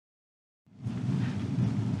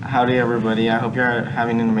Howdy, everybody. I hope you're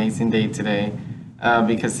having an amazing day today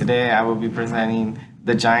because today I will be presenting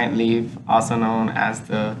the giant leaf, also known as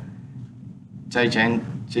the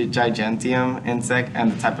gigantium insect,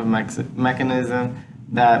 and the type of mechanism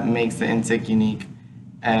that makes the insect unique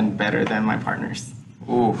and better than my partners.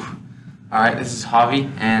 Ooh. Alright, this is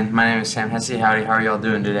Javi, and my name is Sam Hesse. Howdy, how are y'all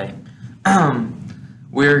doing today?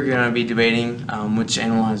 We're going to be debating which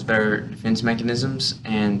animal has better defense mechanisms,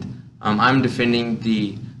 and I'm defending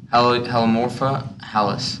the Halomorpha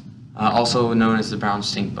halis, also known as the brown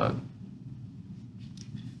stink bug.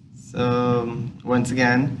 So, once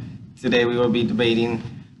again, today we will be debating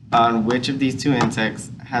on which of these two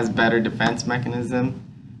insects has better defense mechanism.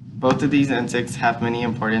 Both of these insects have many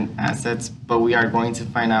important assets, but we are going to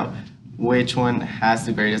find out which one has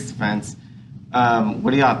the greatest defense.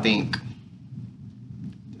 What do y'all think?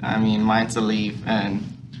 I mean, mine's a leaf, and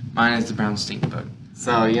Mine is the brown stink bug.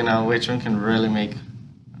 so which one can really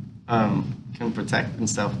can protect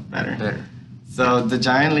himself better. So the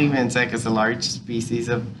giant leaf insect is a large species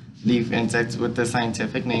of leaf insects with the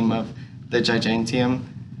scientific name of the gigantium.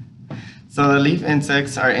 So the leaf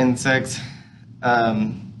insects are insects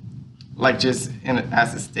like just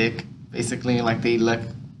as a stick, basically, like they look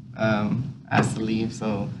as the leaf.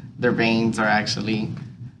 So their veins are actually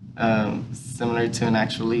similar to an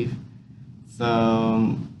actual leaf.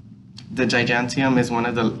 So the gigantium is one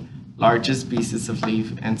of the largest species of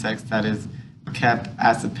leaf insects that is kept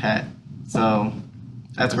as a pet. So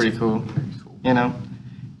that's pretty cool. You know,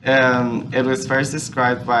 it was first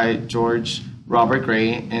described by George Robert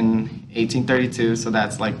Gray in 1832. So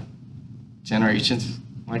that's like generations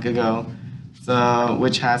ago. So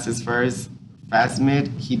which has his first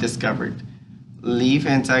phasmid he discovered. Leaf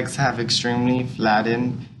insects have extremely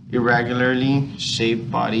flattened, irregularly shaped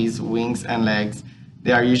bodies, wings, and legs.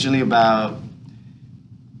 They are usually about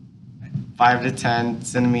 5 to 10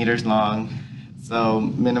 centimeters long, so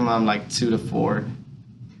minimum like 2 to 4.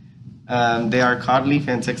 They are called leaf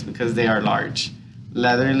insects because they are large.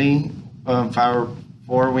 Leatherly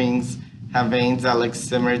forewings have veins that look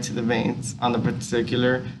similar to the veins on the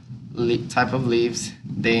particular type of leaves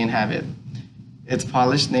they inhabit. Its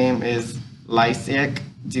polished name is Lysiac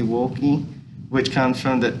dewolki, which comes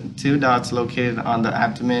from the two dots located on the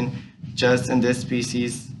abdomen just in this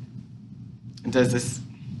species.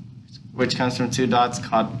 Which comes from two dots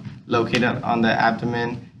located on the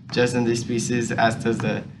abdomen just in this species, as does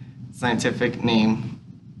the scientific name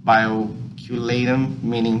bioculatum,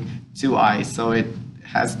 meaning two eyes. So it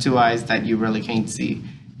has two eyes that you really can't see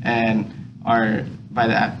and are by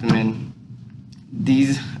the abdomen.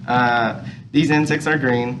 These insects are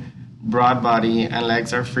green, broad body, and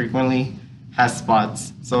legs are frequently has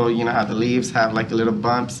spots. So you know how the leaves have like little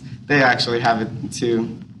bumps? They actually have it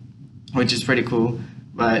too, which is pretty cool,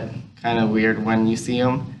 but kind of weird when you see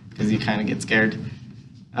them because you kind of get scared.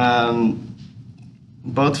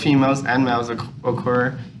 Both females and males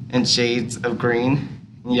occur in shades of green,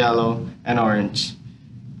 yellow, and orange.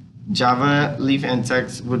 Java leaf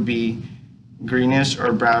insects would be greenish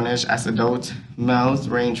or brownish as adult. Males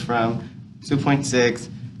range from 2.6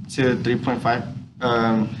 to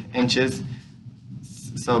 3.5 inches,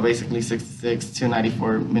 so basically 66 to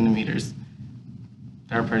 94 millimeters.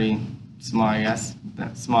 They're pretty small, I guess,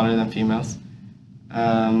 smaller than females.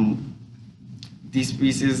 These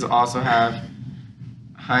species also have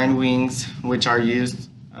hind wings, which are used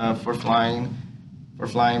for flying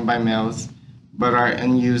by males, but are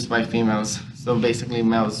unused by females. So basically,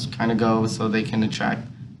 males kind of go so they can attract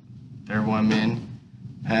their women.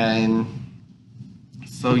 And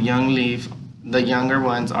so the younger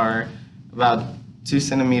ones are about 2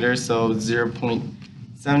 centimeters, so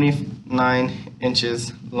 0.79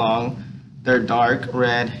 inches long. They're dark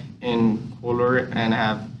red in color and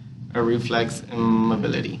have a reflex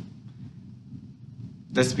immobility.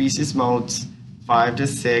 The species molts 5 to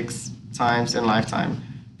 6 times in lifetime.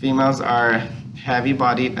 Females are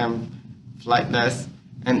heavy-bodied and flightless,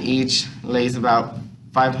 and each lays about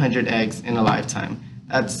 500 eggs in a lifetime.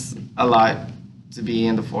 That's a lot to be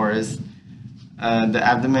in the forest. The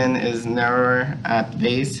abdomen is narrower at the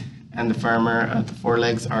base, and the firmer of the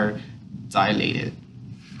forelegs are dilated.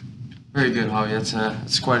 Very good, Javi.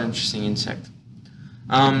 That's quite an interesting insect.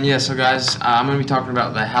 So guys, I'm going to be talking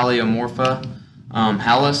about the Halomorpha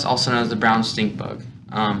halis, also known as the brown stink bug.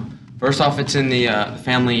 First off, it's in the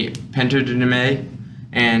family Pentodinae,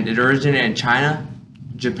 and it originated in China,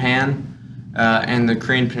 Japan, and the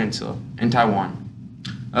Korean Peninsula, and Taiwan.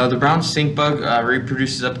 The brown stink bug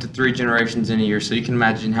reproduces up to 3 generations in a year, so you can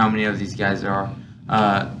imagine how many of these guys there are.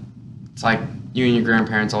 It's like you and your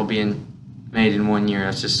grandparents all being made in 1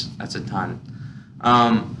 year. That's a ton.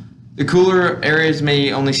 The The cooler areas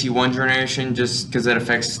may only see one generation just because that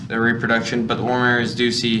affects their reproduction, but the warm areas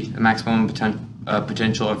do see the maximum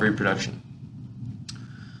potential of reproduction.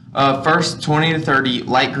 First, 20 to 30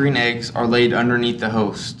 light green eggs are laid underneath the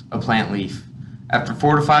host, a plant leaf. After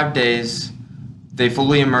 4 to 5 days, they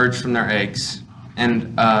fully emerge from their eggs,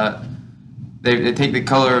 and they take the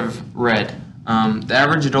color of red. The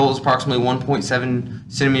average adult is approximately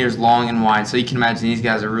 1.7 centimeters long and wide, so you can imagine these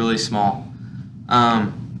guys are really small.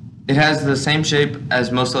 It has the same shape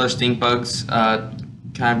as most other stink bugs, kind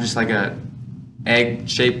of just like a egg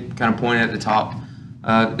shape, kind of pointed at the top.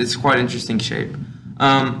 It's quite interesting shape.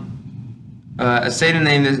 As stated in the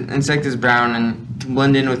name, the insect is brown and can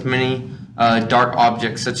blend in with many dark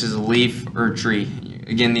objects such as a leaf or a tree.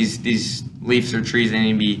 Again, these leaves or trees, they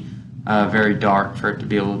need to be very dark for it to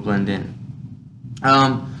be able to blend in.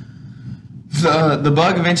 The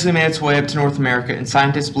bug eventually made its way up to North America, and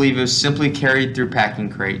scientists believe it was simply carried through packing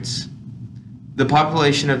crates. The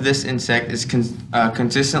population of this insect is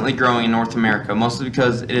consistently growing in North America, mostly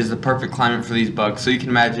because it is the perfect climate for these bugs. So you can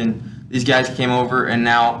imagine these guys came over and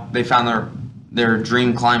now they found their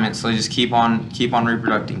dream climate, so they just keep on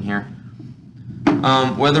reproducing here.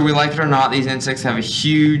 Whether we like it or not, these insects have a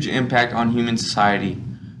huge impact on human society.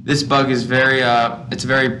 This bug is it's a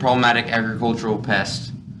very problematic agricultural pest.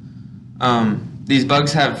 These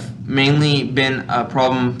bugs have mainly been a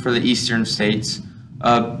problem for the eastern states,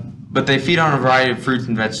 but they feed on a variety of fruits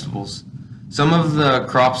and vegetables. Some of the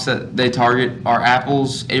crops that they target are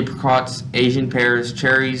apples, apricots, Asian pears,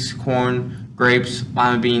 cherries, corn, grapes,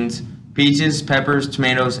 lima beans, peaches, peppers,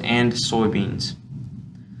 tomatoes, and soybeans.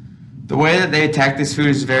 The way that they attack this food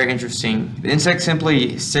is very interesting. The insect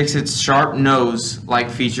simply sticks its sharp nose-like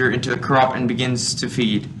feature into the crop and begins to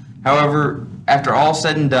feed. However, after all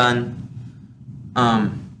said and done,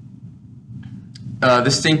 the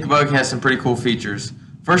stink bug has some pretty cool features.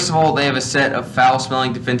 First of all, they have a set of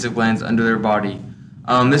foul-smelling defensive glands under their body.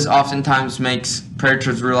 This oftentimes makes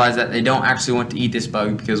predators realize that they don't actually want to eat this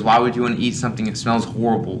bug, because why would you want to eat something that smells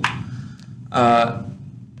horrible?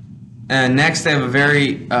 And next, they have a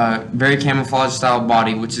very camouflage style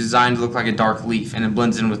body, which is designed to look like a dark leaf, and it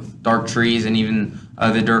blends in with dark trees and even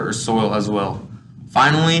the dirt or soil as well.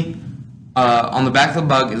 Finally, on the back of the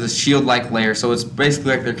bug is a shield-like layer, so it's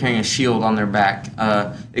basically like they're carrying a shield on their back.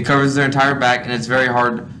 It covers their entire back, and it's very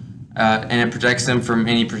hard, and it protects them from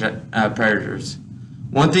any predators.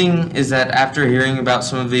 One thing is that after hearing about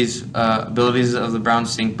some of these abilities of the brown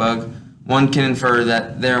stink bug, one can infer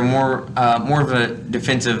that they're more of a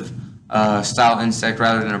defensive style insect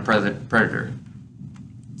rather than a predator.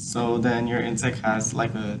 So then your insect has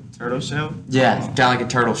like a turtle shell? Yeah, kind of like a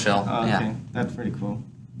turtle shell. Oh, okay, yeah. That's pretty cool.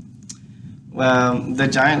 Well, the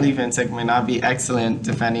giant leaf insect may not be excellent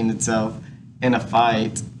defending itself in a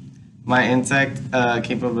fight. My insect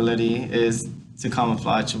capability is to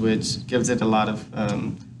camouflage, which gives it a lot of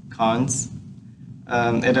cons.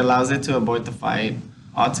 It allows it to avoid the fight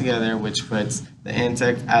altogether, which puts the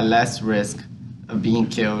insect at less risk of being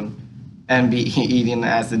killed and be eaten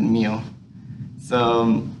as a meal.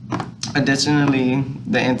 So, additionally,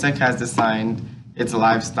 the insect has designed its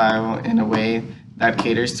lifestyle in a way that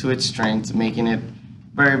caters to its strengths, making it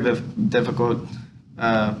very difficult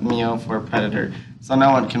meal for a predator. So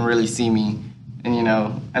no one can really see me,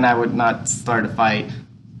 and I would not start a fight.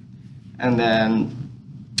 And then,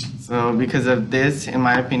 so because of this, in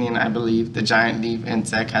my opinion, I believe the giant leaf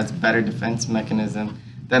insect has better defense mechanism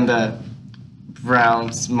than the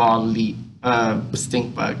brown small leaf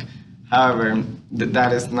stink bug. However,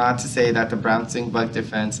 that is not to say that the brown stink bug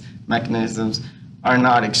defense mechanisms are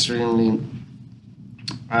not extremely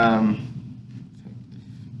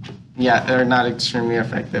they're not extremely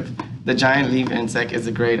effective. The giant leaf insect is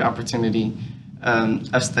a great opportunity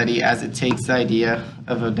of study, as it takes the idea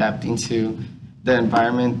of adapting to the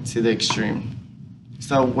environment to the extreme.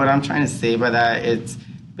 So what I'm trying to say by that, it's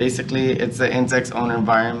the insect's own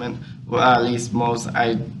environment, well, at least most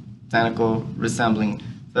identical resembling.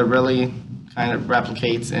 So it really kind of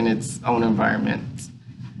replicates in its own environment.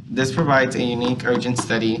 This provides a unique, urgent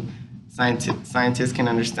study scientists can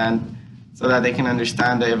understand, so that they can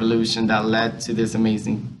understand the evolution that led to this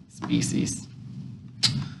amazing species.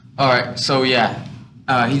 All right, so yeah,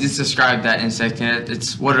 he just described that insect, and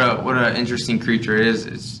it's what a interesting creature it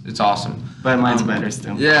is. It's awesome. But mine's better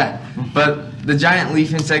still. Yeah, but the giant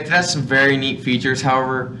leaf insect, it has some very neat features.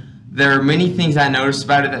 However, there are many things I noticed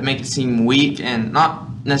about it that make it seem weak and not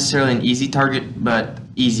necessarily an easy target, but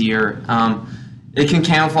easier. It can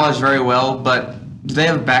camouflage very well, but do they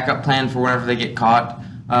have a backup plan for whenever they get caught?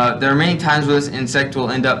 There are many times where this insect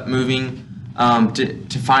will end up moving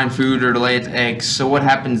to find food or to lay its eggs. So what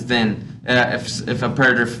happens then? if a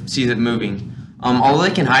predator sees it moving. Although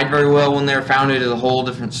they can hide very well when they're found, it is a whole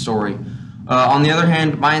different story. On the other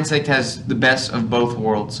hand, my insect has the best of both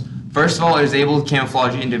worlds. First of all, it is able to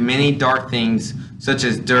camouflage into many dark things such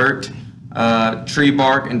as dirt, tree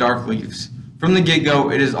bark, and dark leaves. From the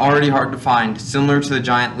get-go, it is already hard to find, similar to the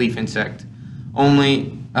giant leaf insect. Similar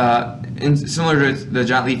to the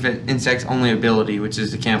giant leaf insect's only ability, which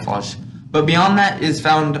is the camouflage. But beyond that is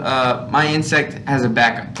found, my insect has a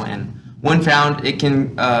backup plan. When found, it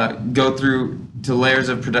can go through to layers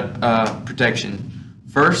of protection.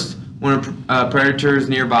 First, when a predator is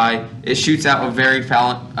nearby, it shoots out a very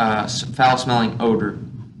foul-smelling odor.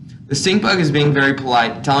 The stink bug is being very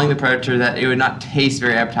polite, telling the predator that it would not taste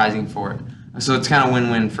very appetizing for it. So it's kind of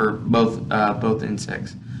win-win for both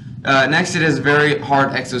insects. Next, it has a very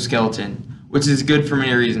hard exoskeleton, which is good for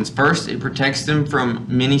many reasons. First, it protects them from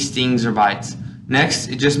many stings or bites. Next,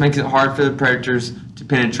 it just makes it hard for the predators to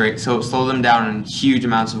penetrate, so it slows them down in huge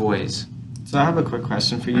amounts of ways. So I have a quick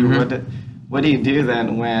question for you. What do you do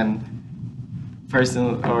then when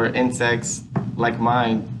person or insects like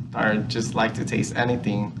mine are just like to taste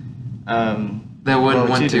anything? They wouldn't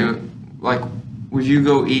want to. Like, would you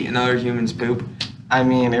go eat another human's poop? I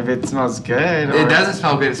mean, if it smells good. It doesn't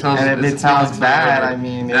smell good. It smells. And if it smells bad, I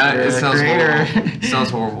mean, it smells horrible. It smells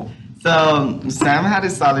horrible. So Sam had a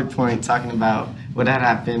solid point talking about what had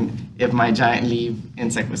happened if my giant leaf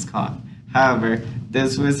insect was caught. However,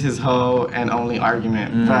 this was his whole and only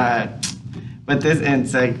argument. But this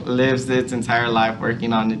insect lives its entire life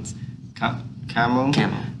working on its camo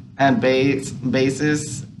and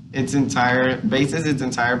bases its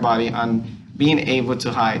entire body on being able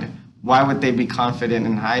to hide. Why would they be confident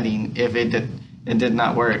in hiding if it did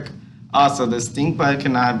not work? Also, the stink bug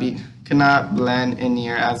cannot blend in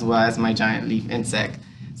near as well as my giant leaf insect,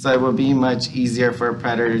 so it will be much easier for a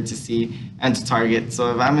predator to see and to target.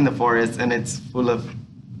 So if I'm in the forest and it's full of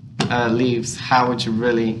leaves, how would you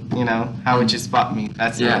really, how would you spot me?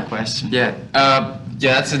 That's the real question.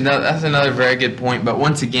 That's another very good point. But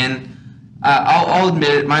once again, I'll admit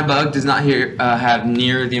it, my bug does not have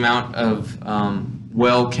near the amount of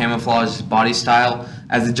well camouflaged body style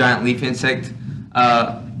as a giant leaf insect,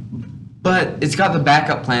 but it's got the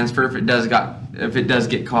backup plans for if it does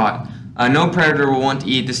get caught. No predator will want to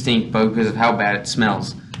eat the stink bug because of how bad it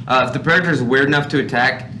smells. If the predator is weird enough to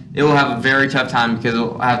attack, it will have a very tough time because it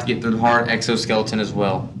will have to get the hard exoskeleton as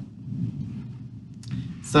well.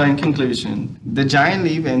 So in conclusion, the giant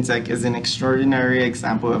leaf insect is an extraordinary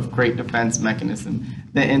example of great defense mechanism.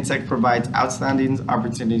 The insect provides outstanding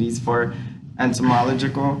opportunities for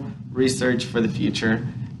entomological research for the future.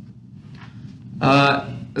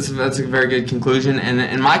 That's a very good conclusion. And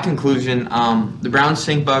in my conclusion, the brown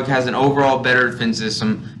stink bug has an overall better defense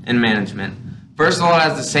system and management. First of all, it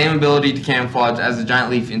has the same ability to camouflage as the giant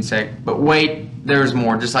leaf insect, but wait, there's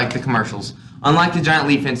more, just like the commercials. Unlike the giant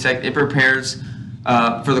leaf insect, it prepares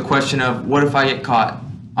for the question of, what if I get caught?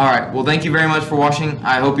 Alright, well thank you very much for watching.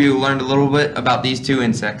 I hope you learned a little bit about these two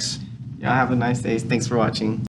insects. Y'all have a nice day. Thanks for watching.